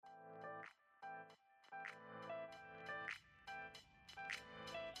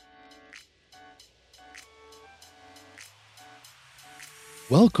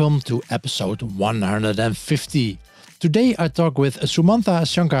Welcome to episode 150. Today I talk with Sumantha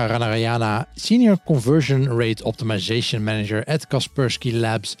Shankaranarayana, Senior Conversion Rate Optimization Manager at Kaspersky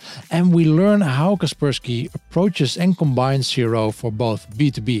Labs, and we learn how Kaspersky approaches and combines CRO for both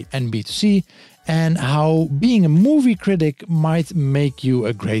B2B and B2C, and how being a movie critic might make you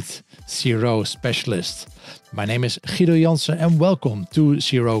a great CRO specialist. My name is Guido Jansen and welcome to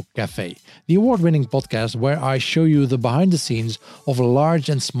CRO Cafe, the award-winning podcast where I show you the behind the scenes of large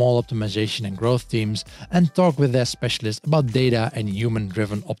and small optimization and growth teams and talk with their specialists about data and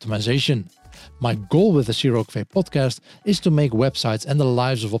human-driven optimization. My goal with the CRO Cafe podcast is to make websites and the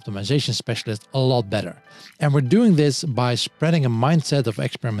lives of optimization specialists a lot better. And we're doing this by spreading a mindset of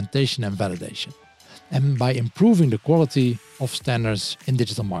experimentation and validation, and by improving the quality of standards in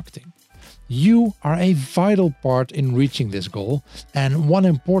digital marketing. You are a vital part in reaching this goal, and one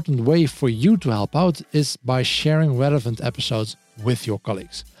important way for you to help out is by sharing relevant episodes with your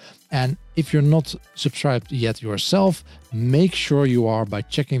colleagues. And if you're not subscribed yet yourself, make sure you are by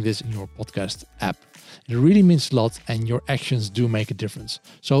checking this in your podcast app. It really means a lot and your actions do make a difference.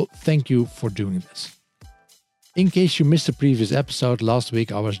 So thank you for doing this. In case you missed the previous episode, last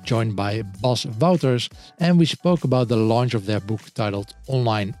week I was joined by Bas Wouters and we spoke about the launch of their book titled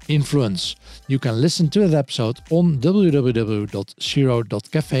Online Influence. You can listen to that episode on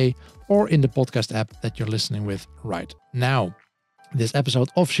www.ciro.cafe or in the podcast app that you're listening with right now. This episode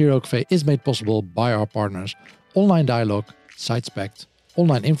of CRO Cafe is made possible by our partners Online Dialogue, SiteSpect,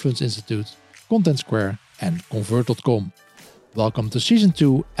 Online Influence Institute, Content Square and Convert.com. Welcome to Season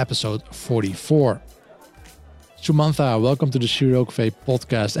 2, Episode 44. Sumantha, welcome to the CRO Cafe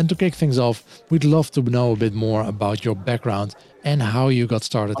podcast. And to kick things off, we'd love to know a bit more about your background and how you got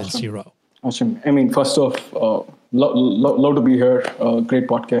started in CRO. Awesome. I mean, first off, love to be here. Great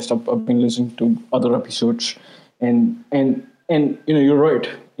podcast. I've been listening to other episodes, and you're right.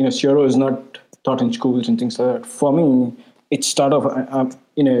 CRO is not taught in schools and things like that. For me, it started off.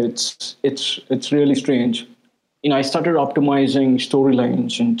 It's really strange. I started optimizing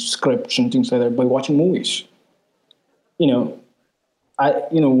storylines and scripts and things like that by watching movies. One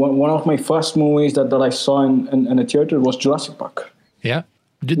of my first movies that I saw in a theater was Jurassic Park. Yeah,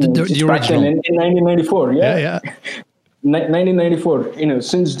 the original in 1994. Yeah. 1994.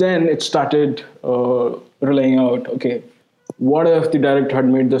 Since then it started relaying out. Okay, what if the director had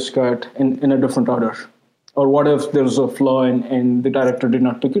made this cut in a different order, or what if there's a flaw and the director did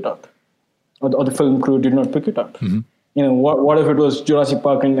not pick it up, or the film crew did not pick it up? Mm-hmm. What if it was Jurassic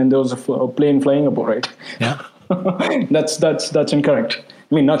Park and there was a plane flying above, right? Yeah. That's incorrect.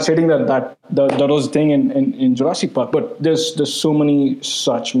 I mean, not stating that was the thing in Jurassic Park, but there's so many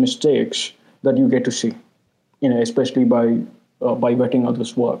such mistakes that you get to see, especially by vetting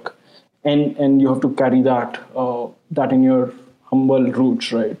others' work, and you have to carry that in your humble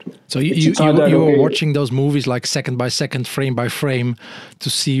roots, right? So you were watching those movies like second by second, frame by frame, to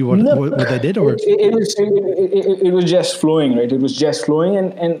see what they did, or it was just flowing, right? It was just flowing,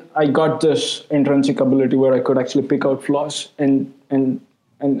 and I got this intrinsic ability where I could actually pick out flaws and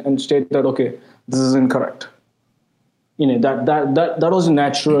state that, okay, this is incorrect. That was a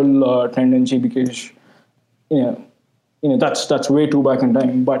natural tendency because that's way too back in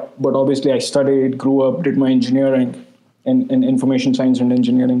time. But obviously I studied, grew up, did my engineering and information science and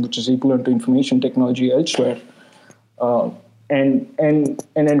engineering, which is equivalent to information technology elsewhere. And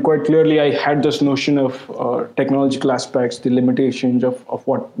then quite clearly I had this notion of technological aspects, the limitations of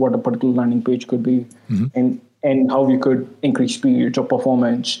what a particular landing page could be, mm-hmm. and how we could increase speed or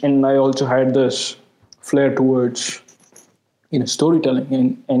performance. And I also had this flair towards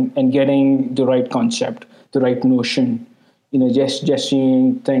storytelling and getting the right concept, the right notion, just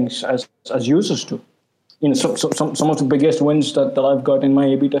seeing things as users do. Some of the biggest wins that I've got in my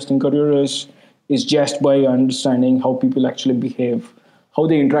A/B testing career is just by understanding how people actually behave, how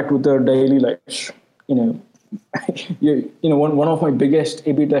they interact with their daily lives. One of my biggest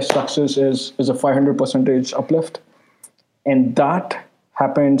A/B test success is a 500% uplift, and that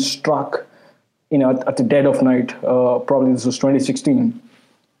struck at the dead of night. Probably this was 2016,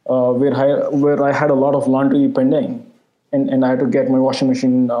 where I had a lot of laundry pending, and I had to get my washing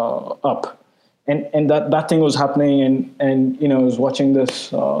machine up. And that thing was happening, and I was watching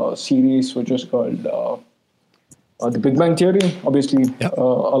this series which was called The Big Bang Theory. Obviously, yep.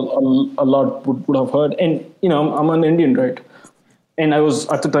 A lot would have heard. And I'm an Indian, right? And I was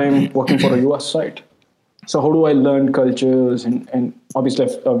at the time working for a US site. So how do I learn cultures? And obviously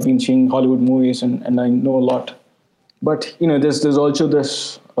I've been seeing Hollywood movies and I know a lot. But there's also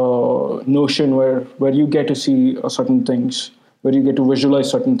this notion where you get to see certain things, where you get to visualize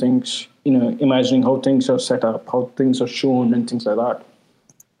certain things, imagining how things are set up, how things are shown and things like that.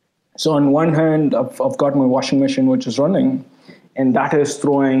 So on one hand, I've got my washing machine which is running, and that is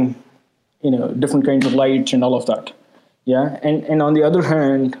throwing, different kinds of lights and all of that. Yeah, and on the other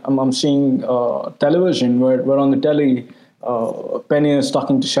hand, I'm seeing television where on the telly, Penny is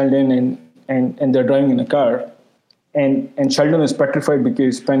talking to Sheldon, and they're driving in a car, and Sheldon is petrified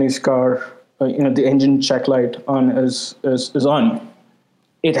because Penny's car, the engine check light on is on.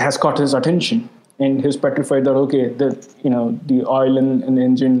 It has caught his attention, and he's petrified that okay, the oil in the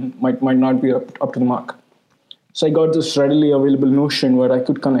engine might not be up to the mark. So I got this readily available notion where I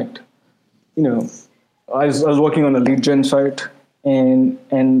could connect. I was working on a lead gen site, and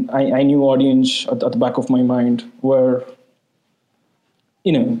I knew audience at the back of my mind were,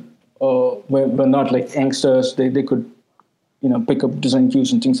 were not like youngsters. They could, pick up design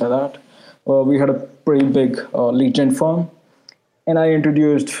cues and things like that. We had a pretty big lead gen firm, and I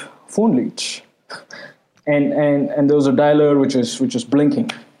introduced phone leads, and there was a dialer which was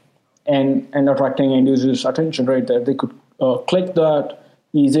blinking, and attracting end users' attention right there. They could click that,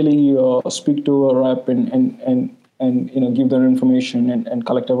 easily speak to a rep, and give their information and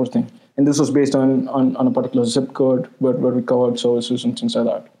collect everything. And this was based on a particular zip code where we covered services and things like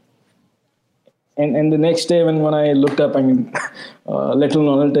that. And the next day when I looked up, lateral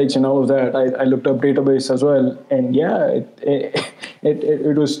analytics and all of that, I looked up database as well, and yeah,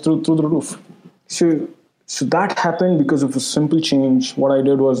 it was through the roof. So that happened because of a simple change. What I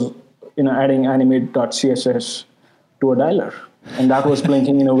did was, adding animate.css to a dialer, and that was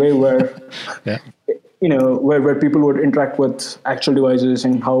blinking in a way where, yeah. Where people would interact with actual devices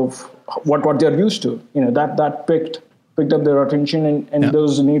and what they're used to. That picked up their attention, and there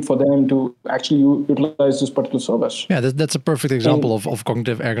was a need for them to actually utilize this particular service. Yeah, that's a perfect example of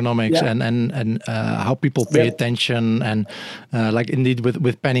cognitive ergonomics, and how people pay attention, and like indeed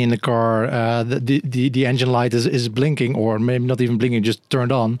with Penny in the car, the engine light is blinking, or maybe not even blinking, just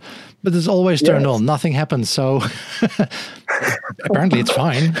turned on, but it's always turned on. Nothing happens, so apparently it's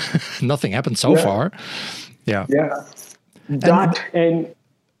fine. Nothing happened so far. Yeah. That and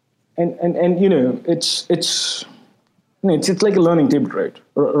it's like a learning table, right?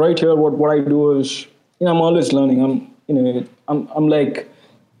 Right here, what I do is, I'm always learning. I'm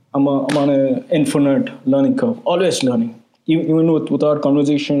on an infinite learning curve, always learning. Even with our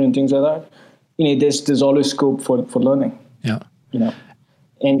conversation and things like that, there's always scope for learning. Yeah.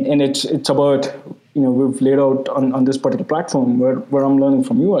 And it's about, we've laid out on this particular platform where I'm learning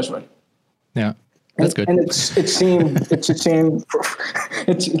from you as well. Yeah. That's good. And it's the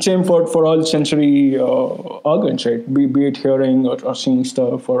same for all sensory organs, right? Be it hearing or seeing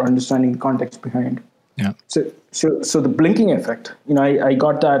stuff or understanding the context behind. Yeah. So the blinking effect, I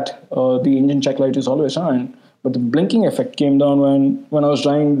got that the engine check light is always on, but the blinking effect came down when I was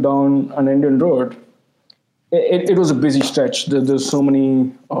driving down an Indian road. It was a busy stretch. There's so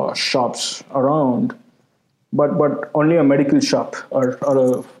many shops around, but only a medical shop or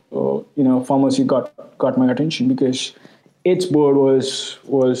a pharmacy got my attention because its board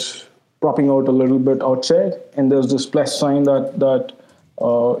was propping out a little bit outside, and there's this plus sign that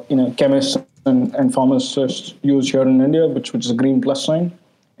chemists and pharmacists use here in India, which is a green plus sign,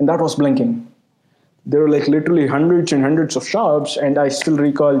 and that was blinking. There were like literally hundreds and hundreds of shops, and I still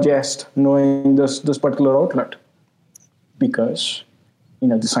recall just knowing this particular outlet because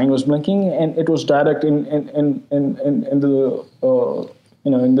the sign was blinking, and it was direct in the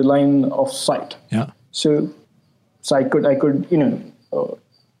in the line of sight. Yeah. So I could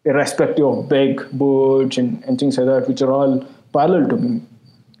irrespective of big boards and things like that, which are all parallel to me,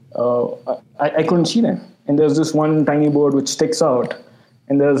 I couldn't see them. And there's this one tiny board which sticks out,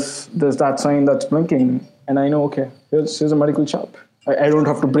 and there's that sign that's blinking, and I know, okay, here's a medical shop. I don't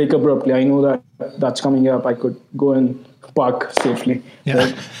have to brake abruptly. I know that's coming up. I could go and park safely. Yeah.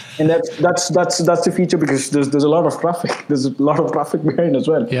 Right? And that's the feature because there's a lot of traffic. There's a lot of traffic behind as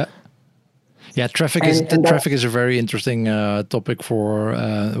well. Yeah. Yeah, traffic is a very interesting topic for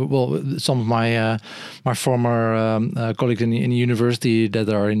some of my former colleagues in university that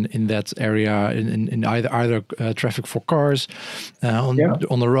are in that area in either traffic for cars on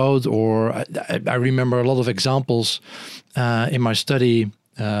the road, or I remember a lot of examples in my study.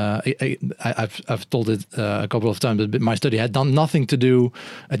 I've told it a couple of times, but my study had done nothing to do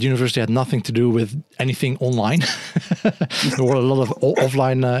at university, had nothing to do with anything online. There were a lot of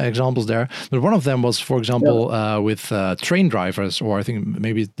offline examples there, but one of them was, for example, with train drivers, or I think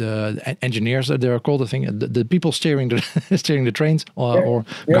maybe the engineers that they are called. I think the people steering the trains or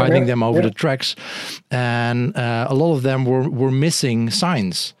guiding them over the tracks, and a lot of them were missing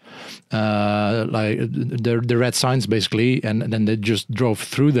signs. Like the red signs basically, and then they just drove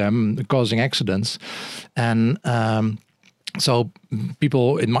through them, causing accidents. And so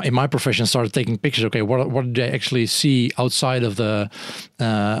people in my profession started taking pictures. Okay, what do they actually see outside of the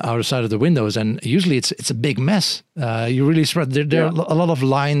windows? And usually it's a big mess. You really spread. There are a lot of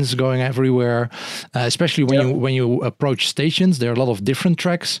lines going everywhere, especially when you approach stations. There are a lot of different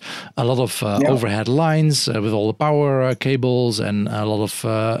tracks, a lot of overhead lines with all the power cables, and a lot of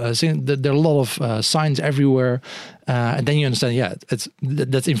there are a lot of signs everywhere. And then you understand,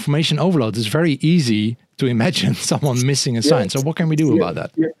 that's information overload. It's very easy to imagine someone missing a sign. So what can we do about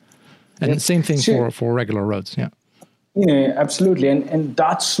that? And same thing for regular roads. Yeah, absolutely. And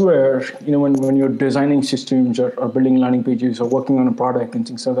that's where, when you're designing systems or building landing pages or working on a product and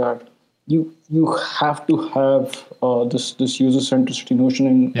things like that, you have to have this user centricity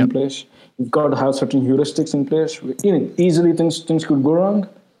notion in place. You've got to have certain heuristics in place. Easily things could go wrong,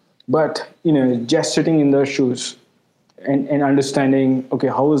 but just sitting in their shoes and understanding, okay,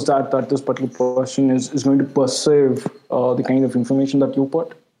 how is that this particular person is going to perceive the kind of information that you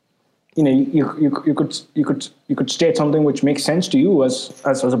put. You could state something which makes sense to you as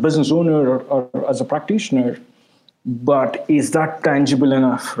a business owner or as a practitioner, but is that tangible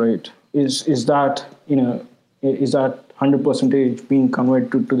enough, right? Is that 100% being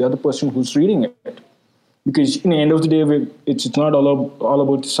conveyed to the other person who's reading it? Because in the end of the day, it's not all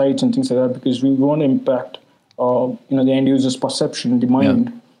about the sites and things like that, because we want to impact the end user's perception, the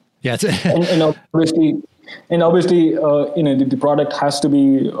mind. Yeah. And obviously, the product has to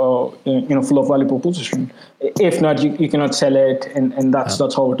be full of value proposition. If not, you cannot sell it, and that's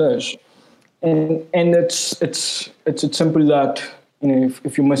how it is. And it's simple that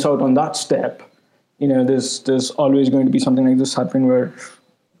if you miss out on that step, there's always going to be something like this happening where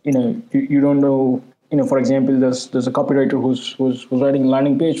you don't know. For example, there's a copywriter who's writing a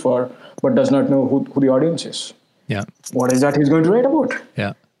landing page but does not know who the audience is. Yeah. What is that he's going to write about?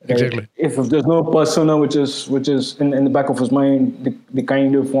 Yeah. Exactly. If there's no persona which is in the back of his mind, the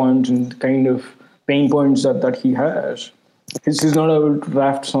kind of wants and the kind of pain points that he has, he's not able to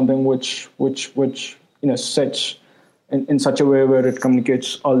draft something which sets in such a way where it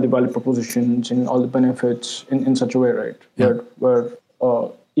communicates all the value propositions and all the benefits in such a way, right? Yeah. Where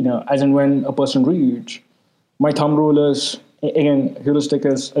as and when a person reads, my thumb rule is, again, heuristic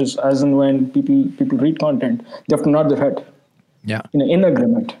is as and when people read content, they have to nod their head. Yeah. In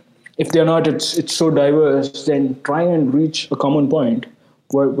agreement. If they're not, it's so diverse, then try and reach a common point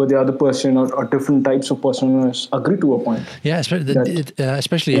where the other person or different types of personas agree to a point. Yeah,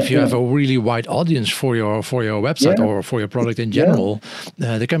 especially if you have a really wide audience for your website or for your product in general,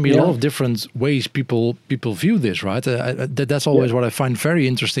 there can be a lot of different ways people view this, right? That's always what I find very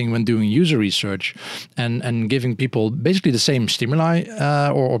interesting when doing user research and giving people basically the same stimuli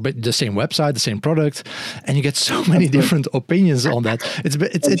or the same website, the same product, and you get so many different opinions on that.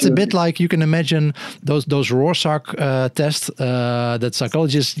 It's a bit like you can imagine those Rorschach tests that psychologists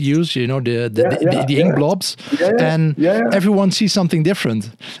use, the ink blobs, and everyone sees something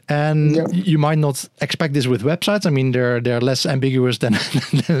different. And you might not expect this with websites. I mean, they're less ambiguous than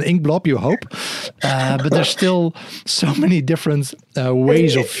an ink blob, you hope, but there's still so many different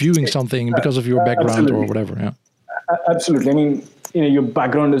ways of viewing something because of your background or whatever. Yeah, absolutely. I mean, your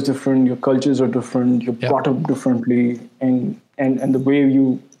background is different, your cultures are different, you're brought up differently, and the way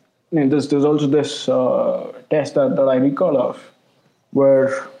you. There's also this test that I recall of,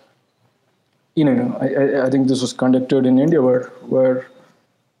 where I think this was conducted in India, where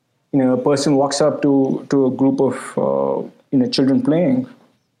a person walks up to a group of children playing,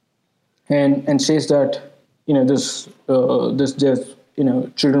 and says that there's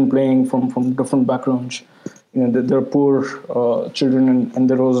children playing from different backgrounds. There are poor children and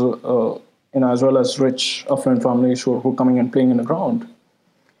there was as well as rich affluent families who are coming and playing in the ground,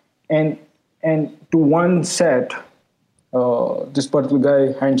 and to one set. This particular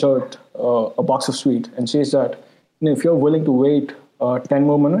guy hands out a box of sweet and says that, if you're willing to wait 10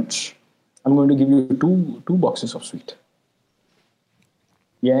 more minutes, I'm going to give you two boxes of sweet.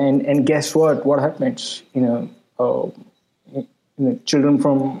 Yeah, and guess what? What happens? Children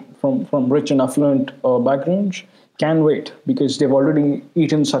from rich and affluent backgrounds can wait because they've already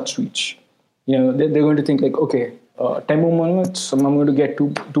eaten such sweets. They're going to think like, okay, 10 more minutes, I'm going to get two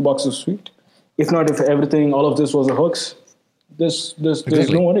boxes of sweet. If not, if everything, all of this was a hoax, there's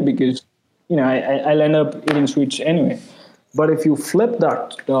no worry because I'll end up eating sweets anyway. But if you flip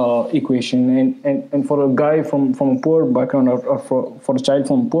that equation and for a guy from a poor background or for a child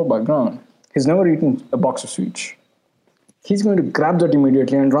from a poor background, he's never eaten a box of sweets. He's going to grab that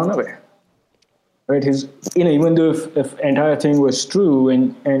immediately and run away. Right? Even though if entire thing was true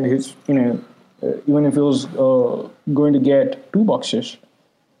and his even if he was going to get two boxes,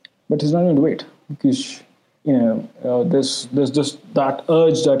 but he's not going to wait because there's just that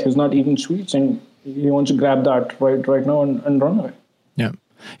urge that he's not eating sweets and he wants to grab that right now and run away. Yeah.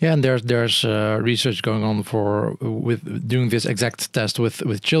 Yeah, and there's research going on with doing this exact test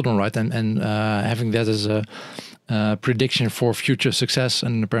with children, right? And having that as a prediction for future success.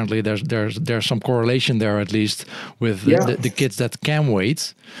 And apparently there's some correlation there, at least, with the kids that can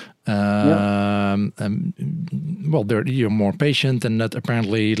wait. Well, you're more patient, and that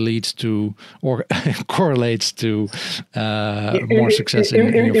apparently leads to or correlates to more success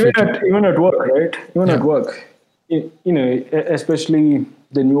in your future. Even at work, right? Even at work, especially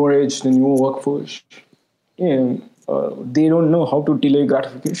the newer age, the newer workforce, they don't know how to delay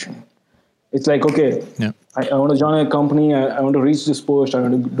gratification. It's like, okay, I want to join a company, I want to reach this post, I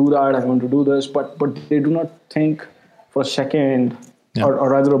want to do that, I want to do this, but they do not think for a second, or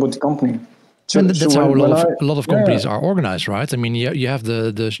rather about the company. And that's how a lot of companies are organized, right? I mean, you have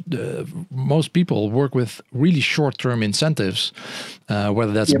the most people work with really short-term incentives,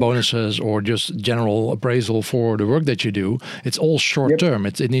 whether that's bonuses or just general appraisal for the work that you do. It's all short-term.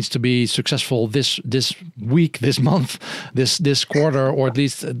 It needs to be successful this week, this month, this quarter, or at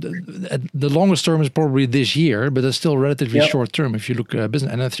least the longest term is probably this year, but it's still relatively short-term if you look at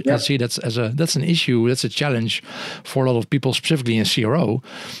business. And I see that's an issue, that's a challenge for a lot of people, specifically in CRO,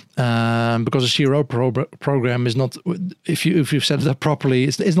 because a CRO program is not, if you've set it up properly,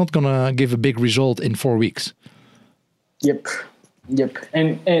 it's not going to give a big result in 4 weeks. Yep.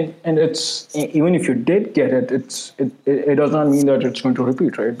 And it's, even if you did get it, it does not mean that it's going to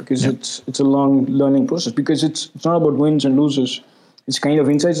repeat, right? Because it's a long learning process. Because it's not about wins and losses. It's kind of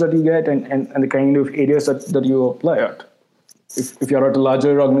insights that you get and the kind of areas that you apply at. If you're at a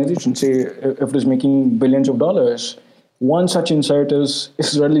larger organization, say if it is making billions of dollars, one such insight is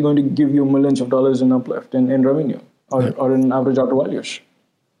really going to give you millions of dollars in uplift in revenue or in average order values.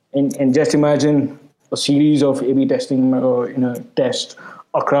 And just imagine a series of A/B testing, tests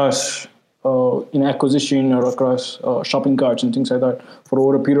across acquisition or across shopping carts and things like that for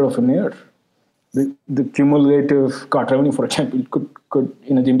over a period of a year. The cumulative cart revenue, for example, could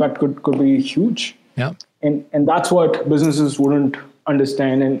the impact could be huge. Yeah. And that's what businesses wouldn't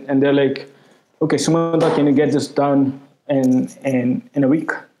understand. And they're like, okay, Sumanta, can you get this done in a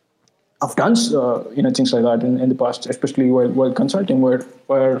week? I've done things like that in the past, especially while consulting, where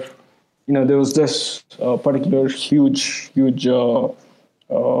there was this particular huge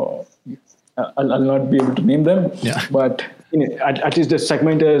I'll not be able to name them, but at least the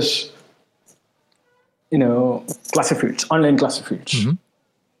segment is classifieds, online classifieds,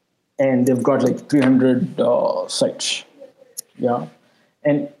 and they've got like 300 sites,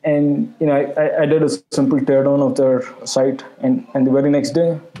 And I did a simple teardown of their site, and the very next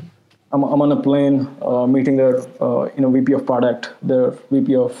day, I'm on a plane meeting their VP of product, their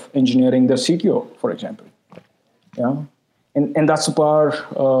VP of engineering, their CTO, for example. And that's the power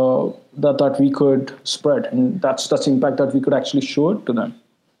that we could spread, and that's the impact that we could actually show it to them.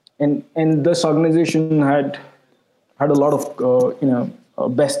 And this organization had a lot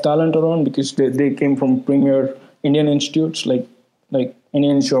of best talent around, because they came from premier Indian institutes like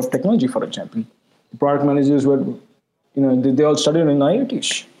Indian Institute of Technology, for example. The product managers were, they all studied in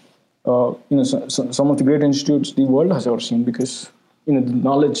IITs. Some of the great institutes the world has ever seen, because the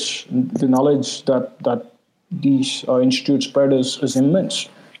knowledge that these institutes spread is immense.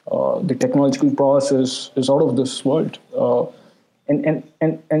 The technological process is out of this world,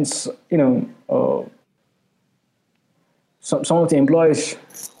 some of the employees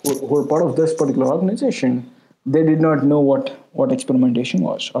who were part of this particular organization, they did not know what experimentation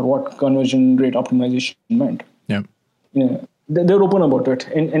was or what conversion rate optimization meant. They're open about it,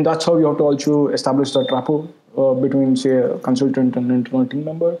 and that's how you have to also establish that rapport between, say, a consultant and an internal team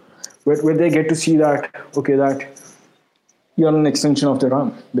member, where they get to see that you're an extension of their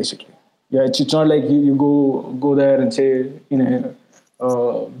arm, basically. It's not like you go there and say,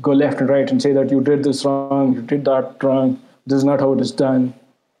 go left and right and say that you did this wrong, you did that wrong, this is not how it is done,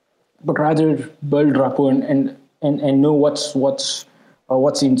 but rather build rapport and know what's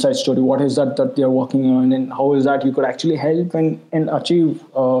the inside story, what is that they're working on, and how is that you could actually help and achieve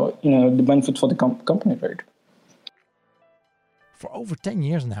the benefits for the company, right? For over 10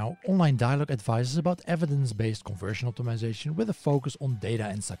 years now, Online Dialogue advises about evidence-based conversion optimization with a focus on data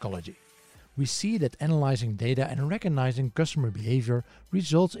and psychology. We see that analyzing data and recognizing customer behavior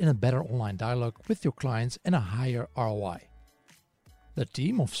results in a better online dialogue with your clients and a higher ROI. The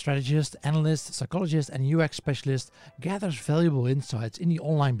team of strategists, analysts, psychologists and UX specialists gathers valuable insights in the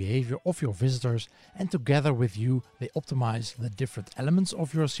online behavior of your visitors, and together with you they optimize the different elements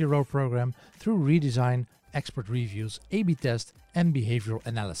of your CRO program through redesign, expert reviews, A/B test and behavioral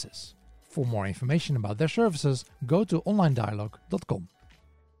analysis. For more information about their services, go to onlinedialogue.com.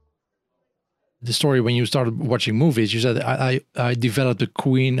 The story when you started watching movies, you said I developed a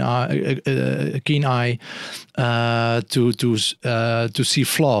keen eye to see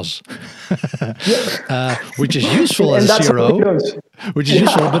flaws, which is useful as a CRO. Which is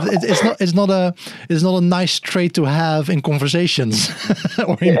useful, but it's not a nice trait to have in conversations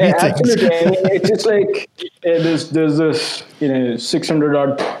or in meetings. Absolutely. I mean, it's just like there's this 600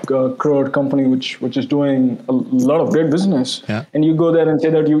 odd crore company which is doing a lot of great business, and you go there and say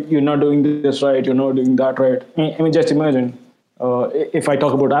that you're not doing this right, you're not doing that right. I mean, just imagine if I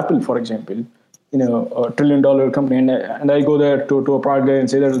talk about Apple, for example, a $1 trillion company, and I go there to a product guy and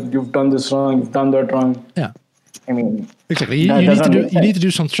say that you've done this wrong, you've done that wrong. Yeah. I mean, exactly. You need to do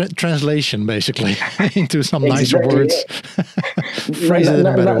some translation basically into some nicer words. Phrase it in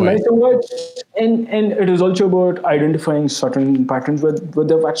a better way. Nicer words, and it is also about identifying certain patterns where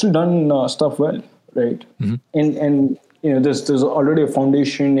they've actually done stuff well, right? Mm-hmm. And there's already a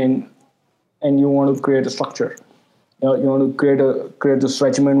foundation, and you want to create a structure. You want to create this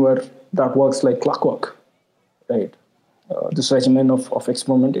regimen where that works like clockwork, right? This regimen of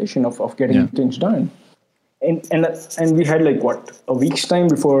experimentation, of getting things done. And we had a week's time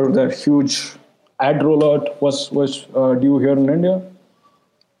before the huge ad rollout was due here in India.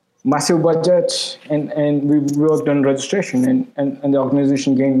 Massive budgets, and we worked on registration, and the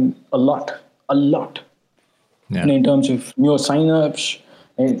organization gained a lot in terms of new signups,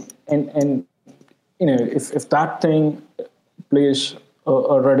 and if that thing plays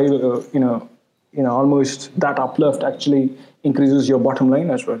already almost that uplift actually increases your bottom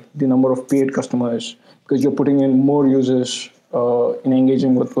line as well, the number of paid customers, because you're putting in more users in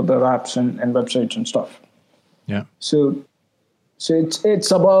engaging with their apps and websites and stuff. Yeah. So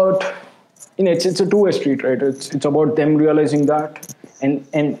it's about it's a two-way street, right? It's about them realizing that, and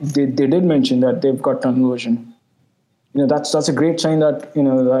they did mention that they've got conversion. That's a great sign that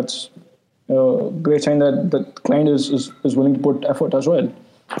that's a great sign that the client is willing to put effort as well,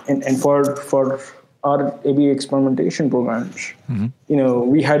 and for our A/B experimentation programs,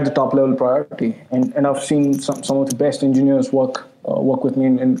 we had the top level priority, and I've seen some of the best engineers work with me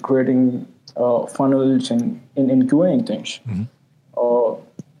in creating funnels and in QAing things.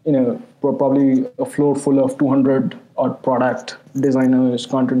 We're probably a floor full of 200 odd product designers,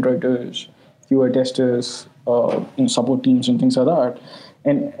 content writers, QA testers, support teams and things like that,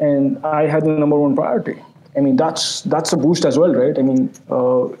 and I had the number one priority. I mean, that's a boost as well, right? I mean,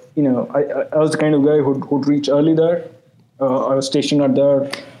 I was the kind of guy who'd reach early there. I was stationed at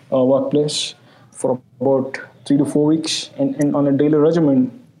their workplace for about 3 to 4 weeks, and on a daily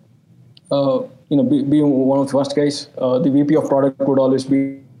regimen, being one of the first guys, the VP of product would always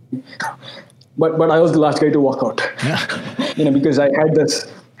be, but I was the last guy to walk out, because I had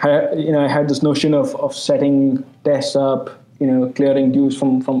this notion of setting tests up, clearing dues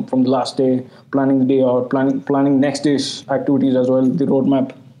from the last day, planning the day out, planning next day's activities as well, the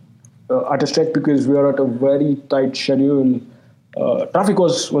roadmap at a stretch, because we are at a very tight schedule. Traffic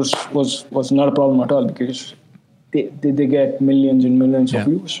was not a problem at all, because they get millions and millions of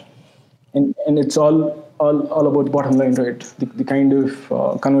views, and it's all about the bottom line, right? The kind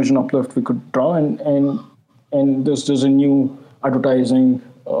of conversion uplift we could draw, and there's a new advertising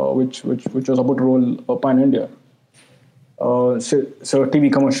which was about to roll pan India. So TV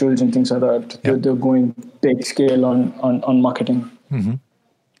commercials and things like that, they're going big scale on marketing. Mm-hmm.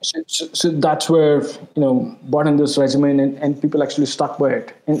 So that's where, bought in this regimen, and people actually stuck by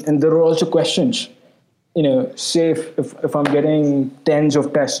it. And there are also questions, say if I'm getting tens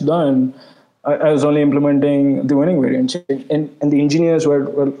of tests done, I was only implementing the winning variants, and the engineers were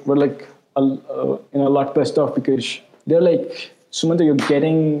like a lot pissed off, because they're like, Sumanta, you're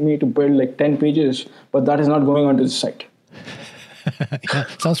getting me to build like 10 pages, but that is not going onto the site.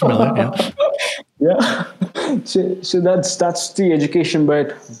 Sounds familiar. Yeah. So that's the education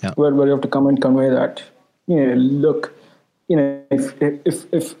bit, where you have to come and convey that. Look,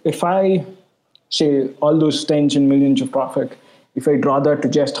 if I say all those tens and millions of traffic, if I draw that to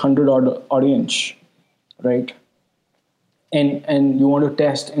just 100 odd audience, right? And you want to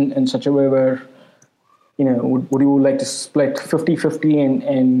test in such a way where, would you like to split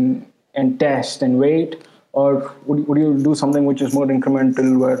 50-50 and test and wait? Or would you do something which is more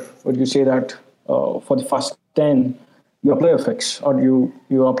incremental, where you say that for the first 10, you apply a fix, or you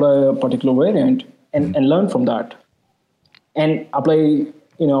apply a particular variant and learn from that, and apply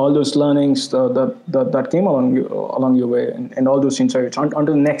all those learnings that came along your way, and all those insights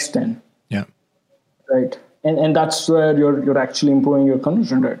onto the next 10. Yeah. Right. And that's where you're actually improving your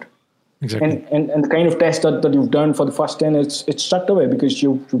conversion rate. Exactly. And the kind of test that you've done for the first 10, it's stuck away because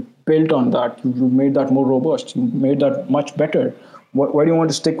you built on that. You made that more robust. You made that much better. Why do you want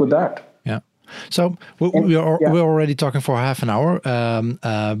to stick with that? Yeah. So we're already talking for half an hour,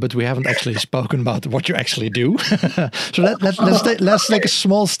 but we haven't actually spoken about what you actually do. So let's take a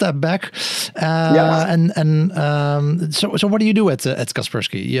small step back. So what do you do at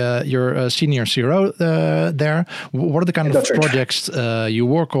Kaspersky? You're a senior CRO there. What are the kind of projects you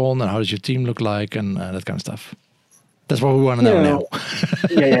work on, and how does your team look like, and that kind of stuff? That's what we want to know now.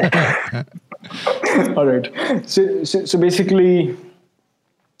 Yeah. All right. So basically,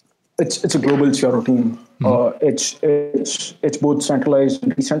 it's a global CRO team. It's both centralized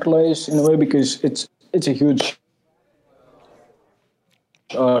and decentralized in a way because it's a huge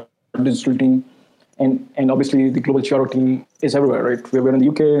digital team, and obviously the global CRO team is everywhere, right? We're in the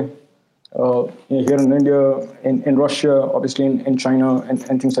UK, here in India, in Russia, obviously in China,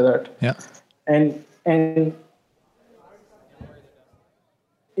 and things like that. Yeah. And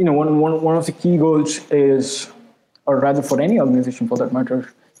one of the key goals is, or rather for any organization for that matter,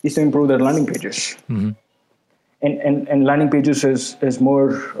 is to improve their landing pages. And landing pages is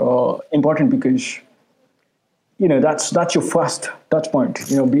more important because that's your first touch point.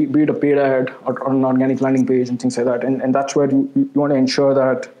 Be it a paid ad or an organic landing page and things like that. And that's where you want to ensure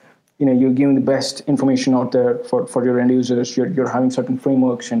that you're giving the best information out there for your end users. You're having certain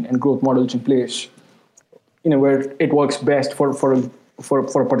frameworks and growth models in place. Where it works best for a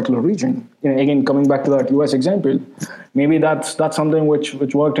particular region. Again, coming back to that US example, maybe that's something which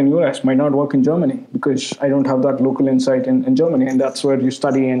worked in US might not work in Germany because I don't have that local insight in Germany, and that's where you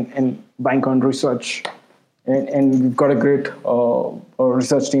study and bank on research. And we've got a great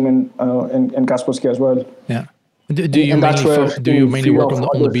research team in Kaspersky as well. Yeah. Do you mainly work on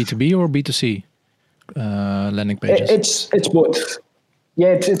the B2B or B2C landing pages? It's both.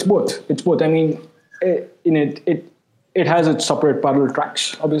 Yeah, it's both. It's both. I mean, it has its separate parallel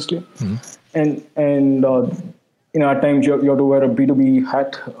tracks, obviously, and at times you have to wear a B2B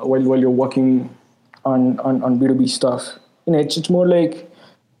hat while you're working on B2B stuff. It's more like,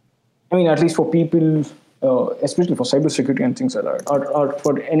 at least for people, especially for cybersecurity and things like that, or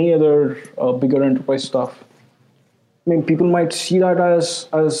for any other bigger enterprise stuff. People might see that as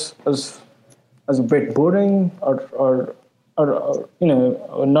a bit boring, or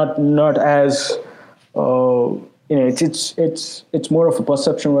not as. It's more of a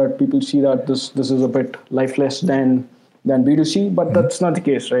perception where people see that this is a bit lifeless than B2C, but that's not the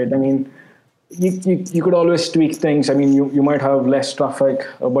case, right? You could always tweak things. You might have less traffic,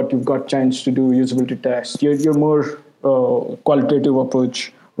 but you've got chance to do usability tests. You're more qualitative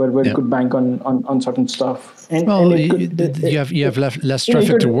approach where you could bank on certain stuff. You have less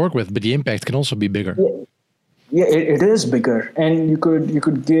traffic to work with, but the impact can also be bigger. Yeah, it is bigger, and you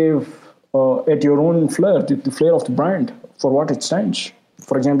could give at your own flair, the flair of the brand for what it stands.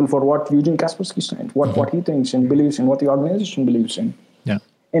 For example, for what Eugene Kaspersky stands, what he thinks and believes in, what the organization believes in. Yeah.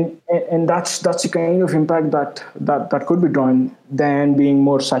 And that's the kind of impact that could be done than being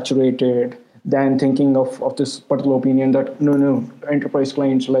more saturated, than thinking of this particular opinion that no enterprise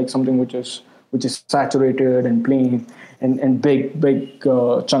clients like something which is saturated and plain and big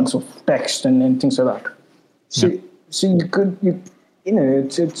chunks of text and things like that. So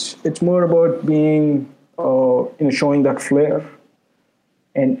it's more about being showing that flair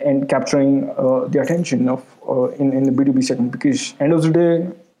and capturing the attention of in the B2B segment, because end of the day,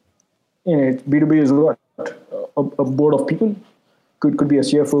 B2B is what a board of people, could be a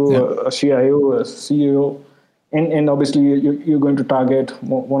CFO, a CIO, a CEO, and obviously you're going to target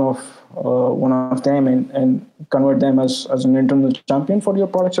one of them and convert them as an internal champion for your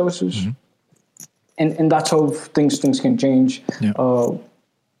product services. And that's how things can change.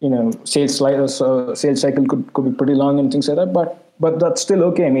 Sales cycle could be pretty long and things like that, but that's still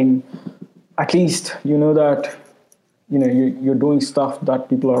okay. At least that you're doing stuff that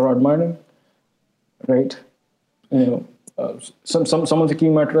people are admiring, right? Some of the key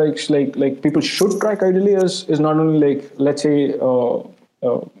metrics like people should track ideally is not only like, let's say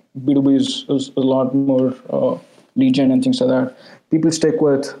B2B is a lot more lead gen and things like that. People stick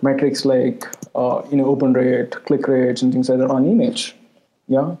with metrics like open rate, click rates, and things like that on image.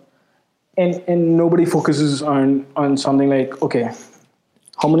 Yeah, and nobody focuses on something like, okay,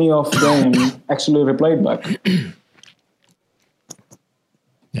 how many of them actually replied back?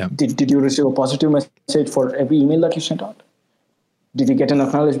 Yeah. Did you receive a positive message for every email that you sent out? Did you get an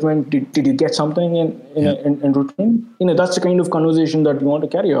acknowledgement? Did you get something in return? That's the kind of conversation that you want to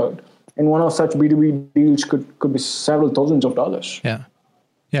carry out. And one of such B2B deals could be several thousands of dollars. Yeah,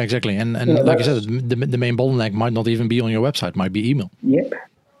 exactly. And like I said, the main bottleneck might not even be on your website, might be email. Yep.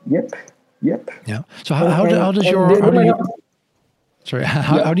 Yep. Yeah. So how does your they might not, sorry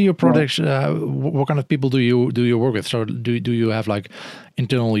how do your products what kind of people do you work with? So do you have like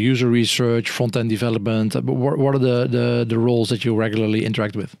internal user research, front end development? What are the roles that you regularly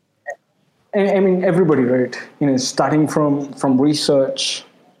interact with? I mean, everybody, right? Starting from research.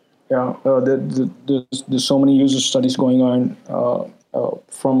 Yeah, there's so many user studies going on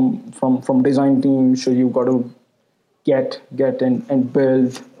from design teams. So you've got to get and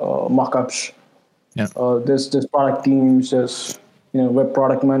build mockups. Yeah. There's product teams. There's web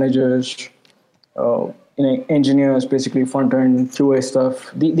product managers. Engineers, basically front end QA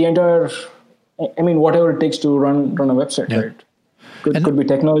stuff. The entire, I mean, whatever it takes to run a website, right? Could be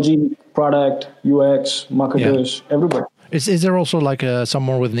technology, product, UX, marketers, everybody. Is there also like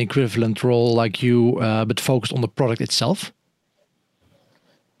someone with an equivalent role like you, but focused on the product itself?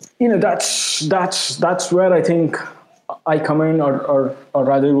 That's where I think I come in, or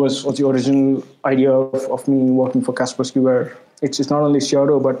rather was the original idea of me working for Kaspersky, where it's not only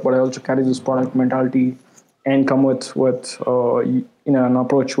CRO, but I also carry this product mentality and come with an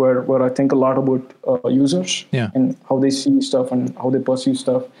approach where I think a lot about users and how they see stuff and how they perceive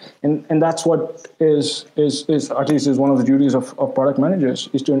stuff, and that's what is at least is one of the duties of product managers,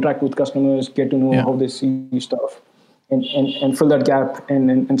 is to interact with customers, get to know how they see stuff, and fill that gap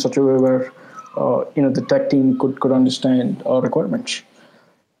in such a way where the tech team could understand our requirements,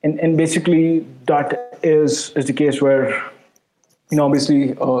 and basically that is the case where.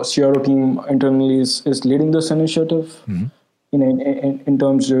 Obviously, CRO team internally is leading this initiative. In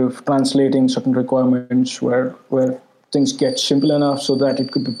terms of translating certain requirements where things get simple enough so that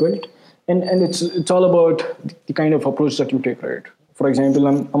it could be built, and it's all about the kind of approach that you take, right? For example,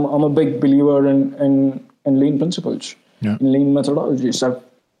 I'm a big believer in lean principles, in lean methodologies.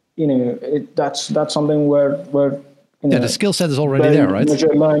 That's something where the skill set is already there, right?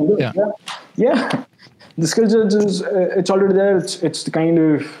 Yeah. The skill set is it's already there. It's the kind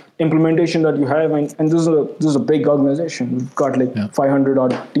of implementation that you have, and this is a big organization. We've got like 500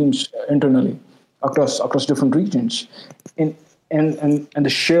 odd teams internally across different regions, and the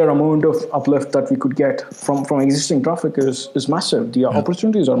sheer amount of uplift that we could get from existing traffic is massive. The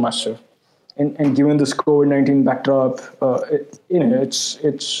opportunities are massive, and given this COVID-19 backdrop,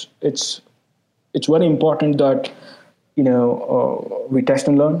 it's very important that we test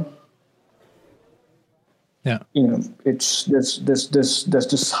and learn. Yeah, it's there's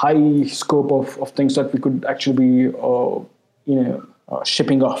this high scope of things that we could actually be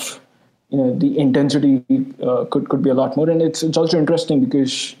shipping off. The intensity could be a lot more, and it's also interesting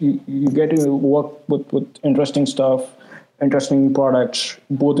because you get to work with interesting stuff, interesting products,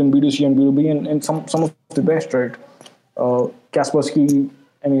 both in B2C and B2B, and some of the best, right? Kaspersky,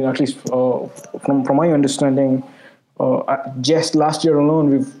 I mean, at least from my understanding, just last year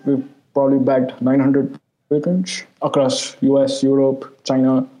alone, we've probably bagged 900 patents across US, Europe,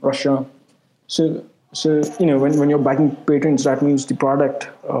 China, Russia. So when you're backing patents, that means the product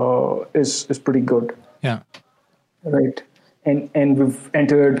is pretty good. Yeah. Right. And we've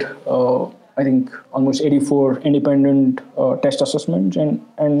entered I think almost 84 independent test assessments,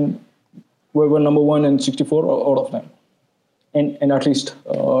 and we're number one in 64 out of them, and at least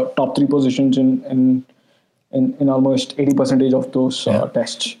top 3 positions in almost 80% of those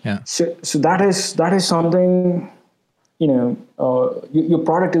tests. Yeah. So that is something, your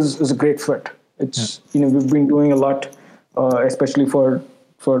product is a great fit. It's we've been doing a lot, especially for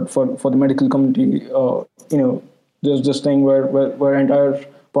the medical community. There's this thing where entire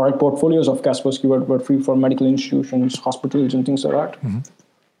product portfolios of Kaspersky were free for medical institutions, hospitals, and things like that. Mm-hmm.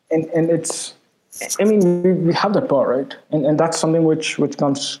 And it's, I mean, we have that power, right? And that's something which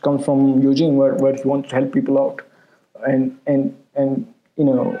comes from Eugene, where he wants to help people out, and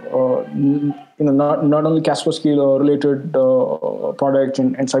not only Kaspersky related products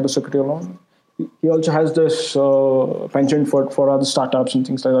and cybersecurity alone. He also has this penchant for other startups and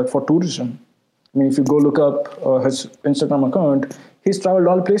things like that, for tourism. I mean, if you go look up his Instagram account, he's traveled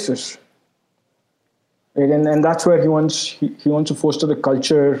all places. Right? And that's where he wants to foster the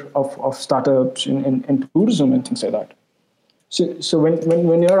culture of startups in tourism and things like that. So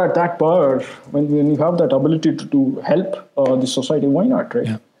when you're at that power, when you have that ability to help the society, why not, right?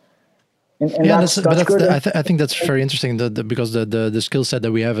 Yeah. And that's good. I think that's very interesting because the skill set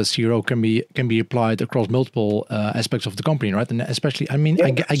that we have as CRO can be applied across multiple aspects of the company, right? And especially, I mean,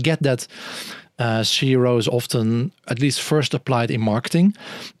 I get that CRO is often at least first applied in marketing.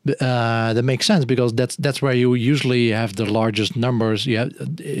 That makes sense because that's where you usually have the largest numbers.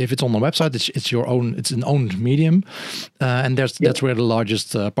 If it's on the website, it's your own. It's an owned medium, and that's where the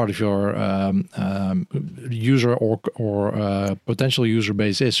largest part of your user or potential user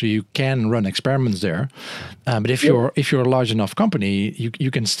base is. So you can run experiments there. But if you're a large enough company,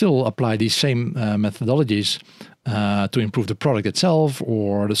 you can still apply these same methodologies to improve the product itself,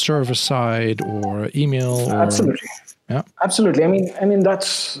 or the service side, or email. Absolutely. Yeah. Absolutely. I mean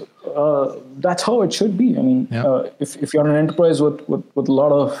that's how it should be. I mean, if you're an enterprise with a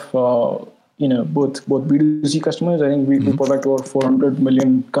lot of both B2C customers, I think we provide over 400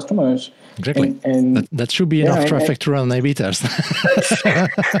 million customers. Exactly. And that should be enough traffic to run an A/B test.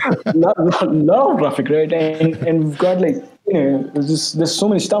 lot of traffic, right? And we've got there's so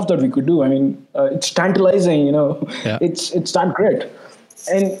many stuff that we could do. I mean, it's tantalizing, it's that great.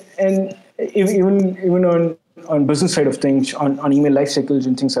 And even on business side of things, on email life cycles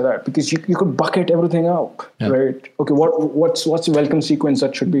and things like that, because you could bucket everything up, right? Okay, what's the welcome sequence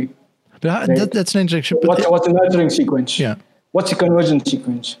that should be? But right? That's an interesting. What's the nurturing sequence? Yeah. What's the conversion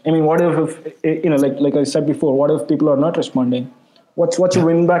sequence? I mean, what if like I said before, what if people are not responding? What's your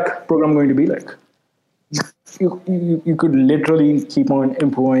win back program going to be like? You could literally keep on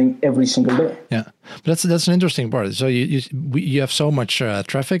improving every single day. Yeah, but that's an interesting part. So you have so much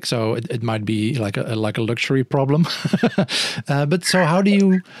traffic, so it might be like a luxury problem. But so how do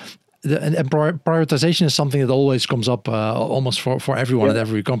you? And prioritization is something that always comes up almost for everyone at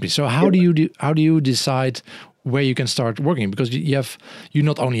every company. So how do you decide where you can start working? Because you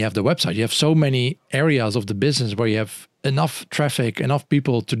not only have the website, you have so many areas of the business where you have enough traffic, enough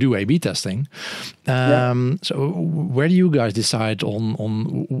people to do A/B testing. So where do you guys decide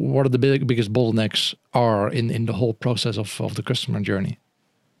on what are the biggest bottlenecks are in the whole process of the customer journey?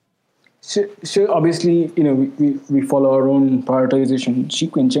 So obviously, we follow our own prioritization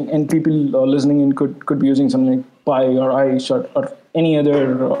sequencing, and people listening in could be using something like Pi or ICE or any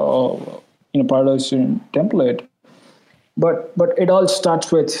other prioritization template. But it all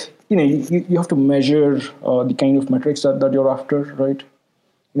starts with you have to measure the kind of metrics that you're after, right?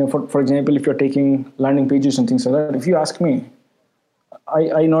 For example, if you're taking landing pages and things like that, if you ask me,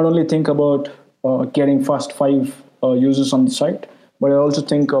 I not only think about getting fast 5 users on the site, but I also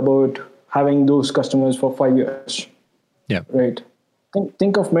think about having those customers for 5 years. Yeah. Right.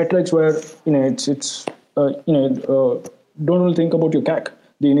 Think of metrics where it's don't only think about your CAC,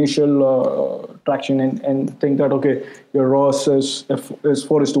 the initial traction, and think that okay, your ROAS is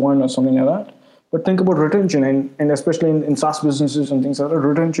 4:1 or something like that. But think about retention, and especially in SaaS businesses and things like that,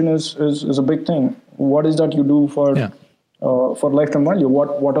 retention is a big thing. What is that you do for lifetime value?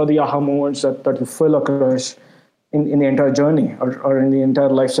 What are the aha moments that you feel across in the entire journey or in the entire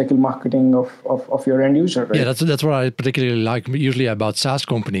life cycle marketing of your end user, right? Yeah, that's what I particularly like usually about SaaS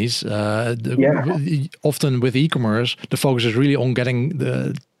companies. Often with e-commerce, the focus is really on getting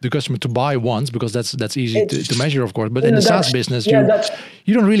the customer to buy once, because that's easy to measure, of course. But in the SaaS business,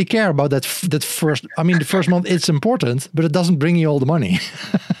 you don't really care about that first. I mean, the first month it's important, but it doesn't bring you all the money.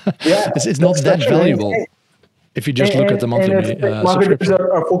 It's not that valuable. If you just look at the monthly marketers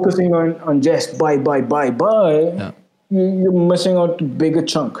are focusing on just buy, you're missing out a bigger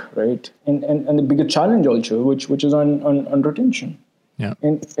chunk, right? And the bigger challenge also, which is on retention. Yeah.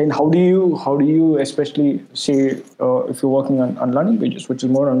 And how do you especially say if you're working on landing pages, which is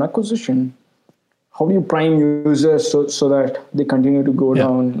more on acquisition, how do you prime users so that they continue to go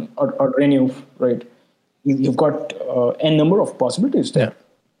down or renew, right? You've got n number of possibilities there. Yeah.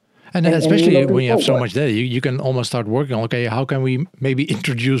 And especially when you have so much data, you can almost start working on, okay, how can we maybe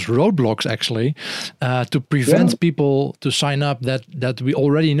introduce roadblocks actually to prevent people to sign up that we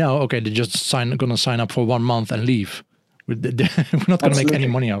already know, okay, they're just going to sign up for 1 month and leave. We're not going to make any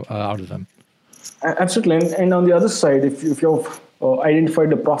money out of them. Absolutely. And on the other side, if you've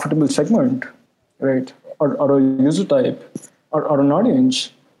identified a profitable segment, right, or a user type or an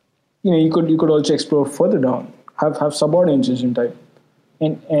audience, you could also explore further down, have sub-audiences in type.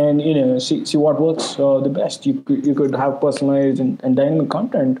 And see what works the best. You could have personalized and dynamic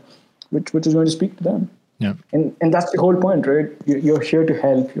content, which is going to speak to them. Yeah. And that's the whole point, right? You're here to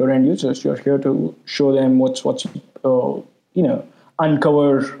help your end users. You're here to show them what's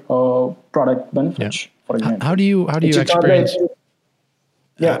uncover product benefits. For example, how do you experience?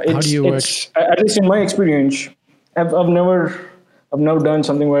 At least in my experience, I've never done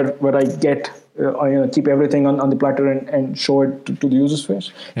something where I get. Keep everything on the platter and show it to the user's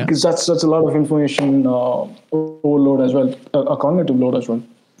face, because that's a lot of information overload as well, a cognitive load as well.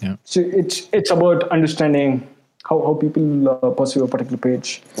 Yeah. So it's about understanding how people perceive a particular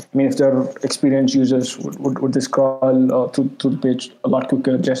page. I mean, if they're experienced users, would they scroll through the page a lot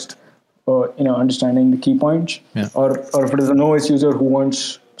quicker, just understanding the key points, Yeah. or if it is a novice user who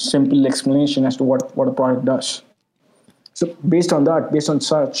wants simple explanation as to what a product does. So based on that, based on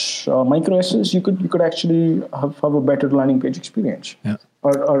such micro essays, you could actually have a better landing page experience, Yeah.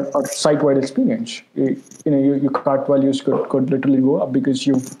 or site-wide experience. Your cart values could literally go up because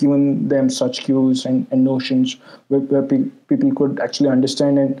you've given them such cues and notions where people could actually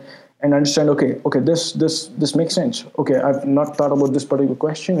understand and understand. Okay, this makes sense. Okay, I've not thought about this particular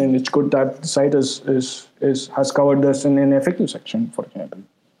question, and it's good that the site has covered this in an FAQ section, for example.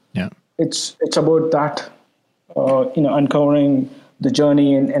 Yeah. It's about that. Uncovering the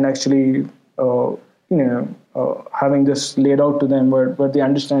journey and actually, having this laid out to them where they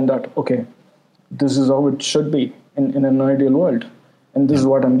understand that, okay, this is how it should be in an ideal world, and this is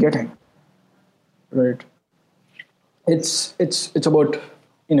what I'm getting. Right. It's about,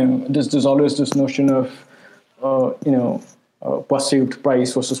 there's always this notion of, perceived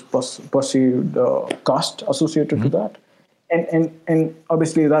price versus perceived cost associated to that. And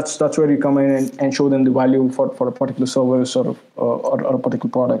obviously that's where you come in and show them the value for a particular service or a particular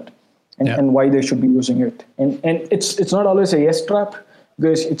product, and why they should be using it. And it's not always a yes trap,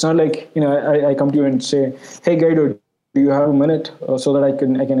 because it's not like I come to you and say, hey Guido, do you have a minute so that I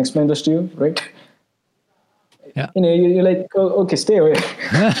can explain this to you, right? Yeah. You're like, oh, okay, stay away.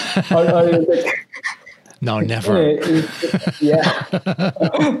 or you're like, no, never. Yeah.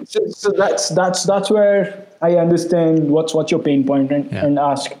 so that's where I understand what's your pain point, and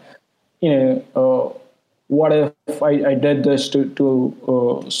ask, what if I did this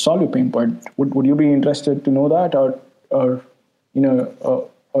to solve your pain point? Would you be interested to know that, or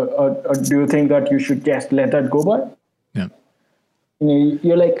do you think that you should just let that go by? Yeah.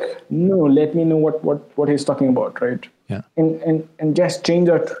 You're like, no, let me know what he's talking about, right? Yeah. And just change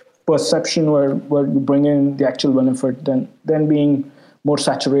that perception where you bring in the actual benefit, than being more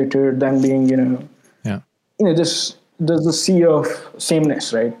saturated, than being there's the sea of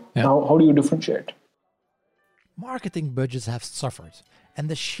sameness, right? Yeah. How do you differentiate? Marketing budgets have suffered, and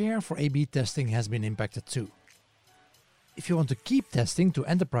the share for A/B testing has been impacted too. If you want to keep testing to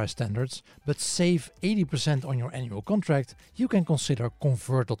enterprise standards but save 80% on your annual contract, you can consider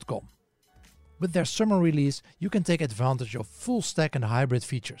Convert.com. With their summer release, you can take advantage of full stack and hybrid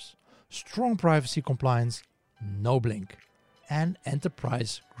features, strong privacy compliance, no blink, and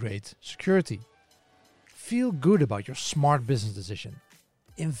enterprise-grade security. Feel good about your smart business decision.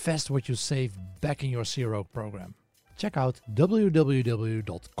 Invest what you save back in your CRO program. Check out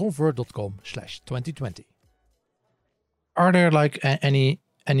www.convert.com/2020. Are there like any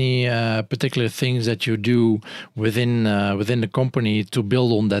particular things that you do within the company to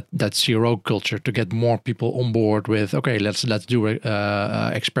build on that CRO culture, to get more people on board with, okay, let's do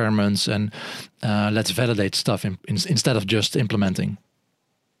experiments and let's validate stuff instead of just implementing?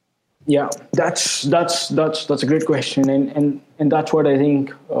 Yeah, that's a great question, and that's what I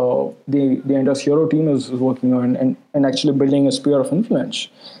think the entire CRO team is working on, and actually building a sphere of influence.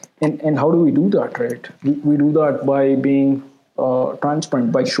 And how do we do that, right? We do that by being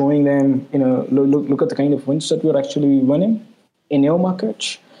transparent, by showing them, look at the kind of wins that we're actually winning in your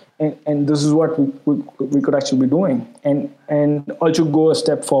markets, and this is what we could actually be doing, and also go a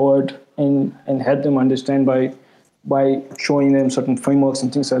step forward and help them understand by showing them certain frameworks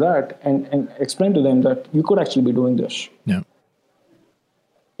and things like that, and explain to them that you could actually be doing this. Yeah.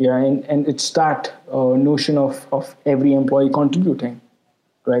 Yeah, and it's that notion of every employee contributing,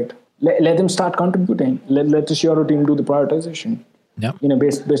 right? Let them start contributing. Let the CRO team do the prioritization. Yeah.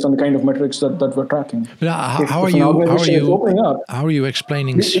 Based on the kind of metrics that we're tracking. But how are you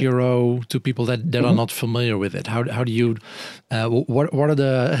explaining CRO to people that are not familiar with it? How do you what are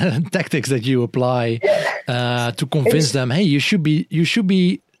the tactics that you apply to convince them? Hey, you should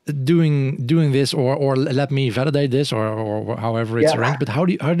be doing this, or let me validate this, or however it's arranged. But how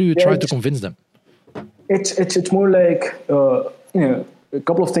do you try to convince them? It's more like a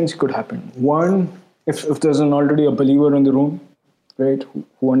couple of things could happen. One, if there's already a believer in the room, right,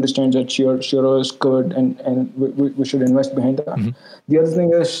 who understands that CRO is good and we should invest behind that. Mm-hmm. The other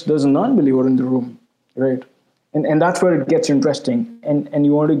thing is there's a non-believer in the room, right? And that's where it gets interesting. And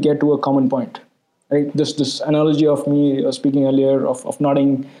you want to get to a common point, right? This analogy of me speaking earlier of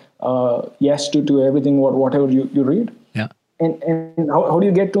nodding yes to everything, whatever you read. Yeah. And how do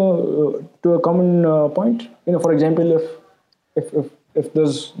you get to a common point? For example, if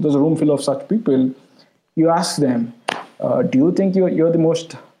there's a room full of such people, you ask them, do you think you're the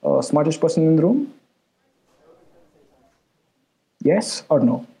most smartest person in the room? Yes or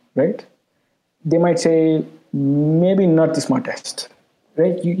no, right? They might say maybe not the smartest,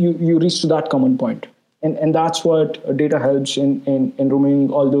 right? You reach to that common point. And that's what data helps in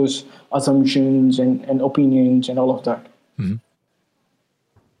removing all those assumptions and opinions and all of that. Mm-hmm.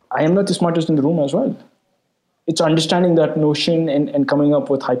 I am not the smartest in the room as well. It's understanding that notion and coming up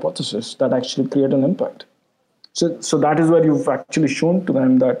with hypotheses that actually create an impact. So that is where you've actually shown to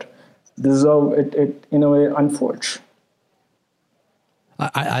them that this is how it in a way unfolds.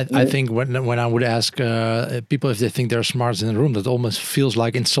 I think when I would ask people if they think they're smartest in the room, that almost feels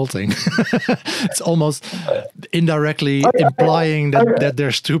like insulting. It's almost indirectly implying that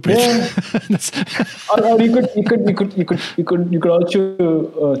they're stupid. Yeah. Or you could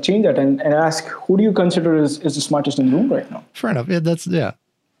also change that and ask, who do you consider is the smartest in the room right now? Fair enough. Yeah.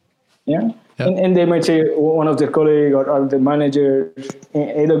 Yeah. And they might say one of their colleague or the manager